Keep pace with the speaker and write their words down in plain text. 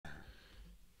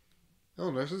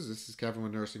Hello nurses, this is Kevin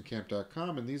with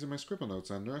NursingKAMP.com, and these are my scribble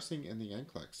notes on nursing and the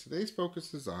NCLEX. Today's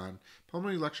focus is on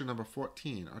Pulmonary Lecture number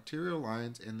 14, Arterial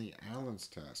Lines and the Allen's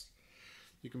Test.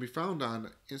 You can be found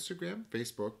on Instagram,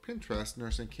 Facebook, Pinterest,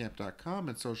 NursingKAMP.com,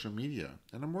 and social media.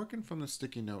 And I'm working from the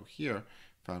sticky note here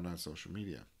found on social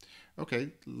media. Okay,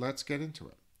 let's get into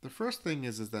it. The first thing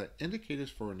is that indicators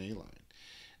for an A line.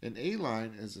 An A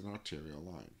line is an arterial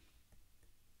line.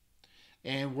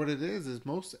 And what it is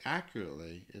most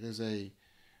accurately, it is a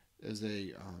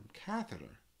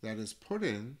catheter that is put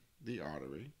in the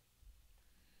artery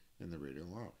in the radial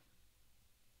artery.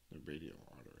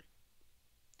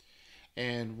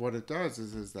 And what it does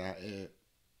is that it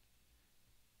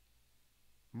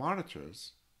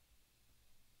monitors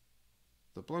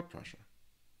the blood pressure.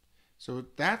 So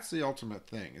that's the ultimate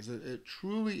thing, is that it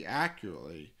truly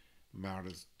accurately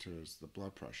monitors the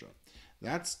blood pressure.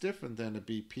 That's different than a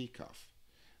BP cuff.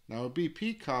 Now, a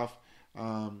BP cuff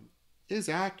is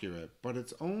accurate, but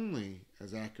it's only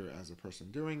as accurate as the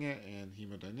person doing it, and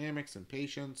hemodynamics and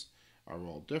patients are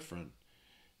all different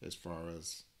as far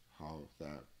as how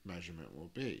that measurement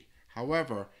will be.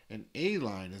 However, an A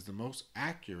line is the most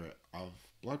accurate of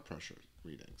blood pressure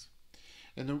readings.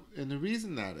 And the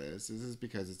reason that is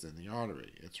because it's in the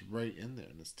artery. It's right in there,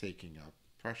 and it's taking up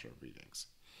pressure readings.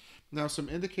 Now, some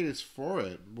indicators for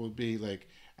it will be like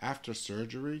after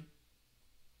surgery,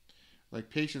 like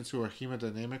patients who are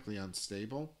hemodynamically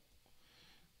unstable,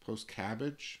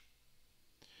 post-CABG,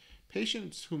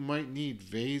 patients who might need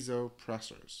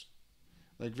vasopressors,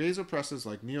 like vasopressors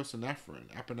like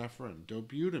neosynephrine, epinephrine,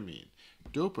 dobutamine,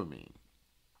 dopamine.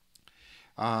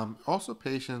 Also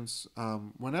patients,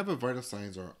 whenever vital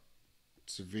signs are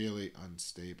severely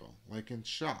unstable, like in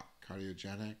shock,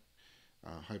 cardiogenic,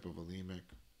 hypovolemic,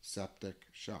 septic,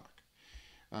 shock,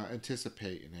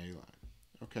 anticipate an A line.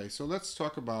 Okay, so let's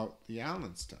talk about the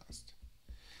Allen's test.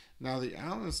 Now, the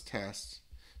Allen's test,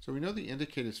 so we know the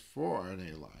indicators for an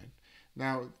A line.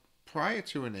 Now, prior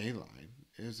to an A line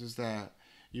is that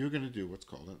you're going to do what's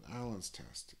called an Allen's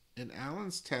test. An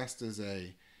Allen's test is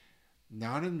a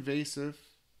non-invasive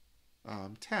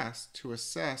test to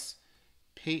assess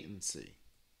patency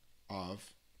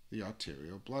of the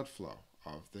arterial blood flow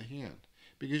of the hand,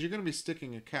 because you're going to be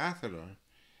sticking a catheter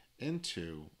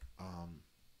into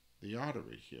the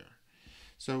artery here.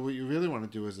 So what you really want to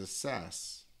do is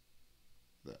assess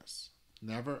this.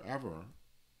 Never ever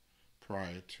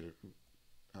prior to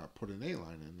put an A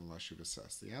line in unless you've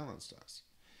assessed the Allen's test.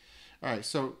 All right,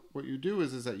 so what you do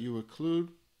is that you occlude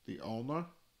the ulnar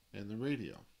and the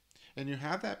radial, and you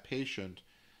have that patient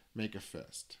make a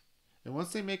fist. And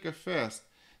once they make a fist,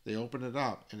 they open it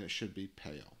up and it should be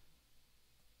pale.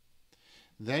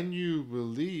 Then you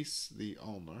release the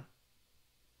ulnar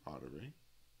artery,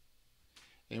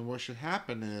 and what should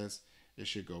happen is it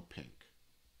should go pink.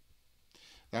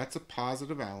 That's a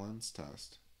positive Allen's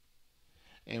test.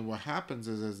 And what happens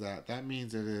is that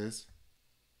means it is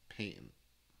patent.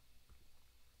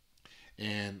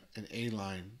 And an A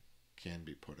line can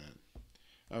be put in.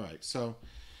 All right, so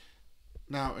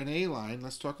now an A line,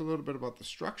 let's talk a little bit about the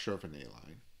structure of an A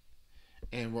line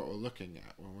and what we're looking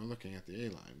at when we're looking at the A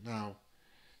line. Now,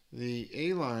 the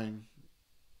A line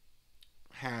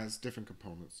has different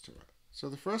components to it. So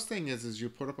the first thing is you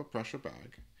put up a pressure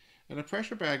bag. In a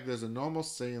pressure bag, there's a normal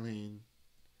saline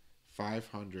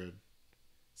 500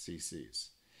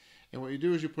 cc's. And what you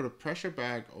do is you put a pressure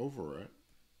bag over it,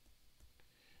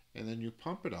 and then you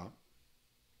pump it up.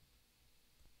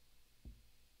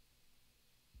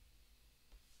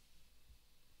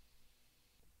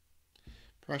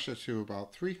 Pressure to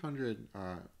about 300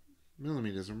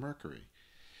 millimeters of mercury.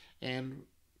 And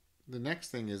the next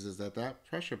thing is that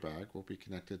pressure bag will be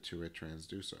connected to a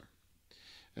transducer.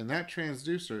 And that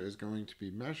transducer is going to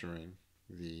be measuring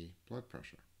the blood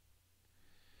pressure.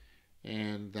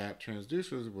 And that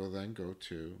transducer will then go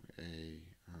to a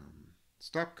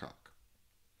stopcock.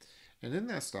 And in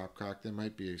that stopcock, there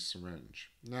might be a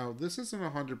syringe. Now, this isn't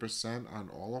 100% on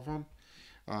all of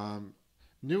them.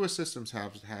 Newer systems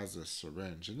has a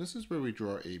syringe, and this is where we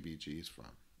draw ABGs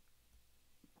from.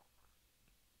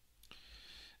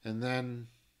 And then,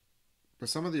 for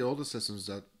some of the older systems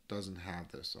that doesn't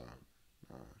have this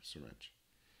syringe,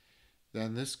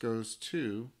 then this goes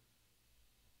to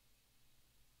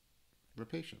the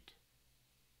patient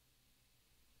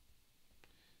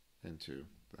into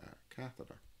that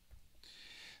catheter.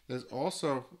 There's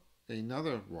also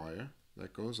another wire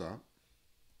that goes up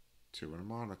to a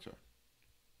monitor,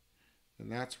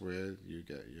 and that's where you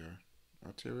get your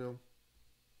arterial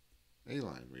A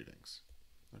line readings.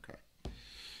 Okay.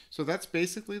 So that's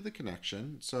basically the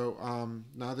connection. So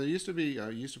now there used to be,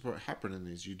 used to put heparin in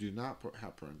these. You do not put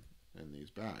heparin in these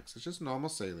bags. It's just normal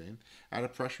saline at a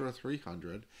pressure of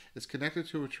 300. It's connected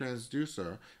to a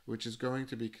transducer, which is going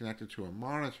to be connected to a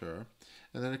monitor,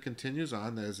 and then it continues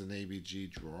on. There's an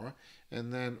ABG drawer,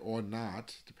 and then, or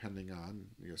not, depending on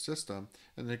your system,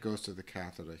 and then it goes to the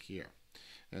catheter here,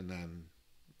 and then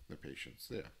the patient's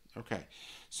there. Okay,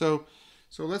 so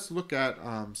let's look at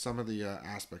some of the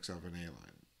aspects of an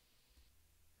A-line.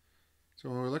 So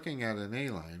when we're looking at an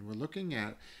A-line, we're looking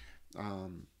at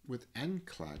with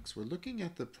NCLEX, we're looking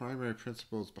at the primary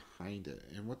principles behind it.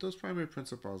 And what those primary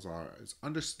principles are is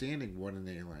understanding what an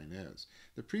A-line is,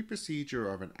 the pre-procedure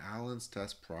of an Allen's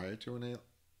test prior to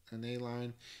an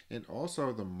A-line, and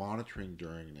also the monitoring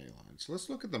during an A-line. So let's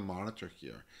look at the monitor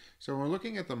here. So when we're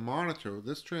looking at the monitor,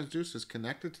 this transducer is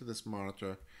connected to this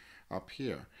monitor up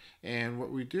here. And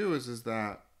what we do is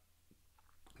that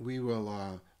we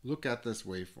will look at this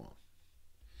waveform.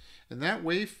 And that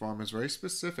waveform is very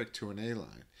specific to an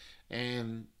A-line.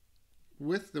 And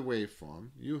with the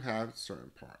waveform, you have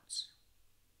certain parts.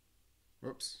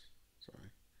 Whoops,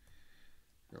 sorry.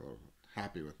 Got a little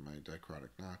happy with my dicrotic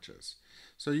notches.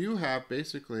 So you have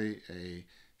basically a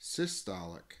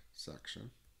systolic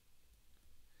section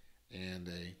and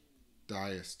a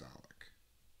diastolic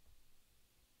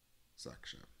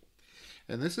section.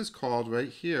 And this is called, right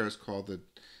here, is called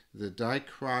the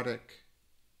dicrotic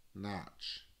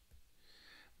notch.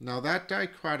 Now that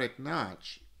dicrotic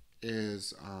notch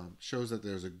is shows that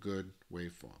there's a good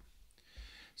waveform.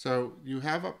 So you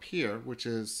have up here, which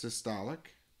is systolic,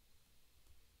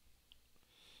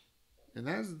 and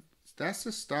that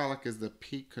systolic is the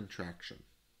peak contraction.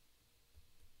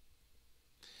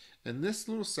 And this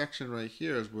little section right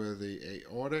here is where the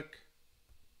aortic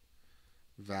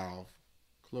valve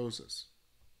closes.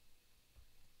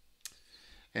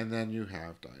 And then you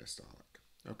have diastolic.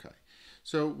 Okay.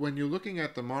 So when you're looking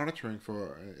at the monitoring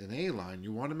for an A-line,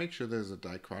 you want to make sure there's a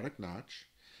dicrotic notch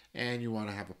and you want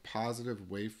to have a positive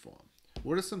waveform.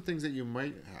 What are some things that you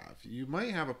might have? You might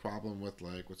have a problem with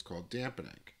like what's called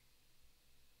dampening.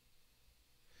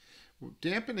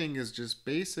 Dampening is just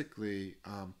basically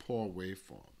poor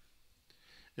waveform.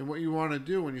 And what you want to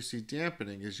do when you see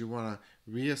dampening is you want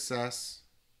to reassess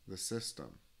the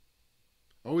system.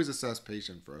 Always assess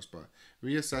patient first, but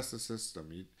reassess the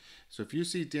system. So if you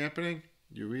see dampening,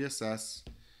 you reassess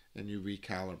and you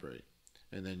recalibrate.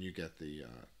 And then you get the,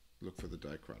 look for the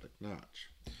dicrotic notch.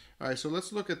 All right, so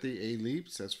let's look at the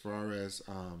A-leaps as far as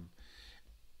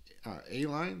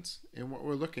A-lines. And what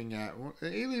we're looking at,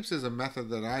 A-leaps is a method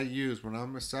that I use when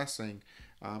I'm assessing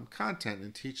content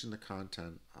and teaching the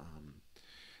content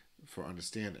for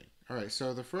understanding. All right,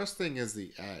 so the first thing is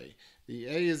the A. The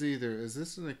A is either, is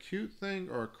this an acute thing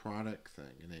or a chronic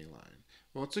thing, an A-line?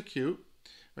 Well, it's acute,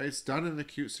 right? It's done in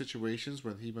acute situations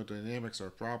when hemodynamics are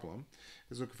a problem.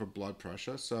 It's looking for blood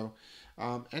pressure. So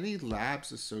any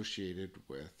labs associated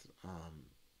with,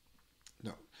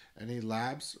 any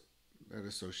labs that are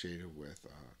associated with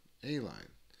A-line.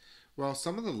 Well,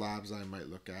 some of the labs I might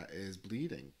look at is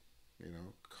bleeding,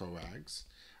 coags.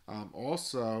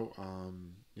 Also,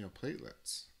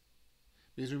 platelets.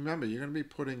 Because remember, you're going to be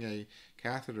putting a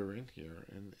catheter in here,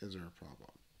 and is there a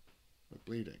problem with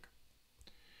bleeding?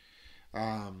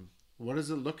 What is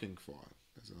it looking for?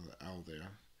 There's another L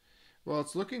there. Well,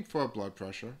 it's looking for blood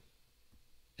pressure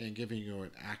and giving you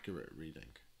an accurate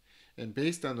reading. And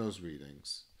based on those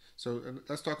readings, so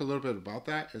let's talk a little bit about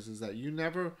that, is that you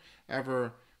never,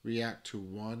 ever react to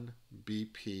one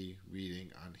BP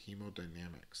reading on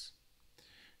hemodynamics.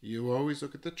 You always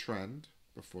look at the trend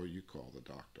before you call the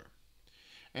doctor.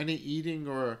 Any eating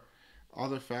or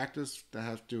other factors that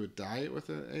have to do with diet with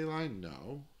an A-line?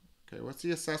 No. Okay, what's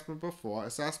the assessment before?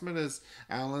 Assessment is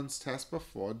Allen's test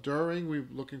before. During, we're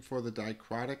looking for the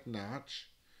dicrotic notch.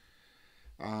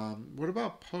 What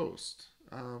about post?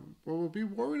 Well, we'll be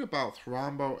worried about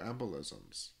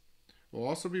thromboembolisms. We'll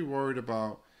also be worried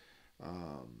about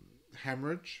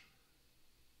hemorrhage,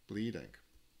 bleeding.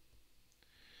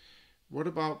 What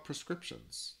about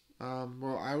prescriptions?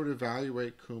 Well, I would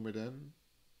evaluate Coumadin.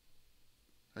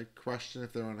 I'd question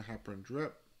if they're on a heparin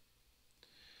drip.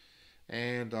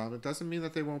 And it doesn't mean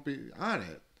that they won't be on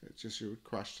it. It's just you would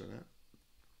question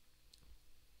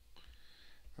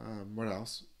it. What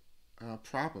else?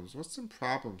 Problems. What's some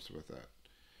problems with it?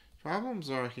 Problems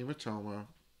are hematoma,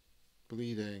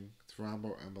 bleeding,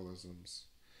 thromboembolisms,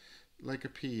 like a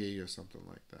PE or something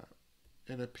like that.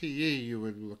 In a PE, you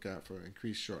would look at for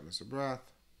increased shortness of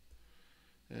breath.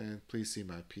 And please see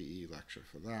my PE lecture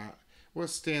for that. What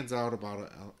stands out about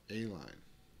an A-line?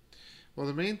 Well,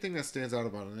 the main thing that stands out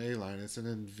about an A-line is an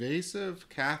invasive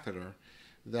catheter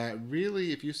that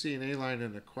really, if you see an A-line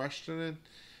in a question,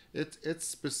 it's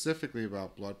specifically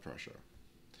about blood pressure.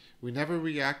 We never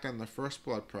react on the first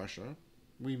blood pressure.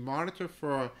 We monitor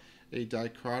for a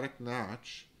dicrotic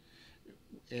notch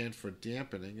and for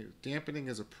dampening. Dampening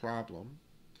is a problem.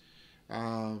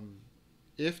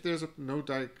 If there's no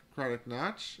dicrotic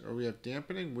notch or we have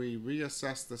dampening, we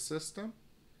reassess the system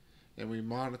and we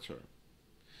monitor.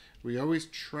 We always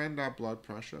trend our blood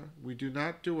pressure. We do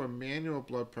not do a manual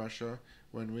blood pressure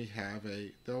when we have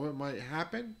though it might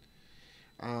happen,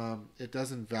 it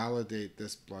doesn't validate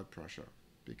this blood pressure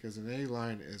because an A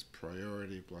line is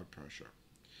priority blood pressure.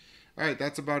 All right,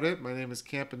 that's about it. My name is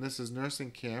Kamp, and this is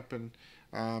Nursing Kamp, and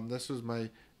this was my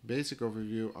basic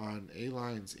overview on A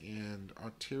lines and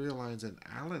arterial lines and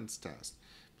Allen's test.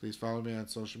 Please follow me on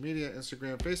social media,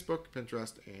 Instagram, Facebook,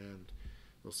 Pinterest, and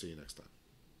we'll see you next time.